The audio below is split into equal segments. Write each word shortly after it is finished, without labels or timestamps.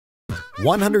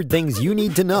100 things you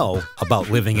need to know about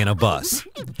living in a bus.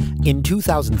 In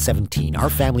 2017, our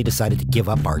family decided to give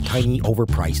up our tiny,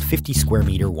 overpriced 50 square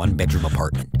meter, one-bedroom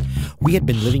apartment. We had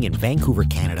been living in Vancouver,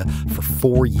 Canada for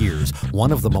 4 years,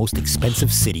 one of the most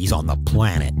expensive cities on the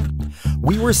planet.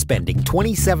 We were spending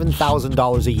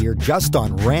 $27,000 a year just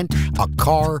on rent, a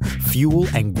car, fuel,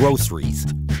 and groceries.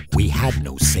 We had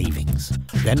no savings.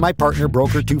 Then my partner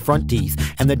broke her 2 front teeth,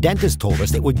 and the dentist told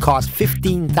us it would cost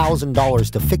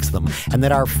 $15,000 to fix them, and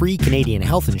that our free Canadian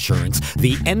health insurance,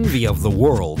 the envy of the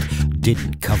world,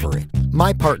 didn't cover it.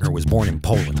 My partner was born in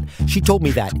Poland. She told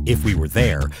me that if we were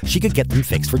there, she could get them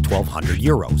fixed for 1,200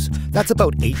 euros. That's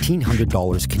about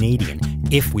 $1,800 Canadian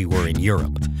if we were in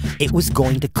Europe. It was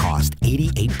going to cost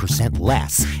 88%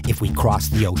 less if we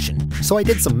crossed the ocean. So I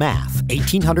did some math.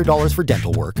 $1,800 for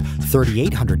dental work,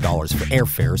 $3,800 for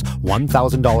airfares,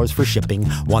 $1,000 for shipping,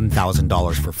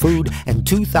 $1,000 for food, and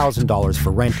 $2,000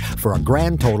 for rent, for a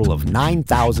grand total of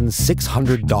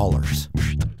 $9,600.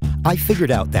 I figured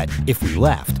out that if we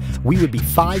left, we would be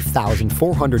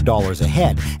 $5,400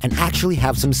 ahead and actually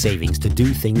have some savings to do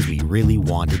things we really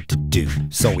wanted to do.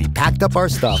 So we packed up our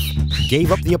stuff,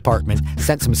 gave up the apartment,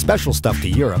 sent some special stuff to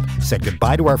Europe, said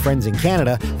goodbye to our friends in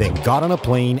Canada, then got on a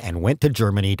plane and went to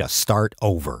Germany to start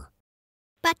over.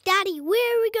 But Daddy,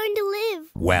 where are we going to live?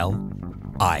 Well,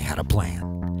 I had a plan.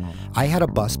 I had a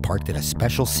bus parked at a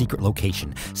special secret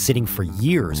location, sitting for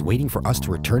years waiting for us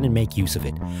to return and make use of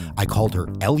it. I called her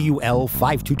LUL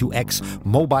 522X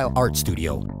Mobile Art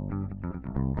Studio.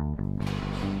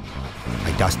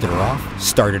 I dusted her off,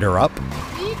 started her up.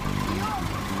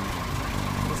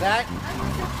 Was that?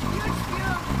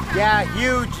 Yeah,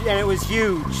 huge, and it was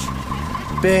huge.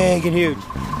 Big and huge.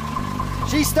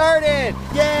 She started!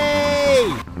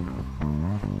 Yay!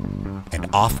 And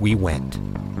off we went.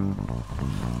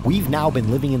 We've now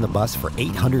been living in the bus for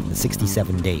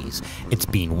 867 days. It's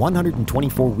been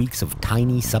 124 weeks of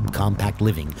tiny subcompact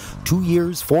living, 2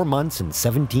 years, 4 months, and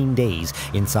 17 days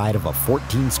inside of a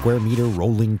 14 square meter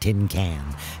rolling tin can.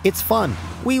 It's fun.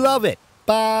 We love it.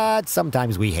 But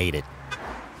sometimes we hate it.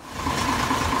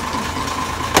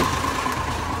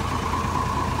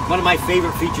 One of my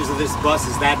favorite features of this bus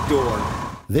is that door.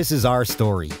 This is our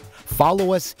story.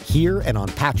 Follow us here and on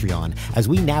Patreon as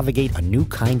we navigate a new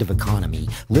kind of economy,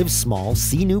 live small,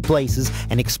 see new places,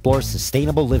 and explore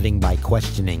sustainable living by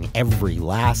questioning every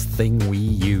last thing we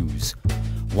use.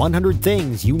 100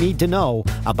 things you need to know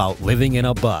about living in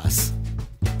a bus.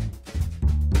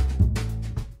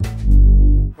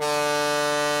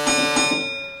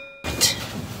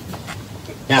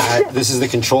 Yeah, this is the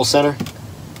control center.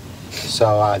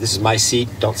 So this is my seat.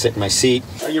 Don't sit in my seat.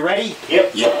 Are you ready?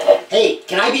 Yep. Hey,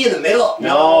 can I be in the middle?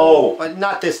 No. But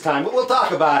not this time. We'll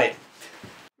talk about it.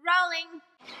 Rolling.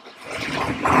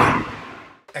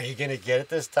 Are you gonna get it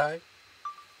this time?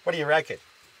 What do you reckon?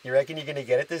 You reckon you're gonna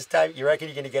get it this time? You reckon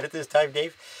you're gonna get it this time,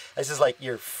 Dave? This is like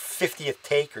your 50th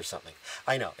take or something.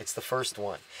 I know, it's the first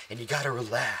one. And you gotta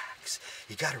relax.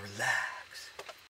 You gotta relax.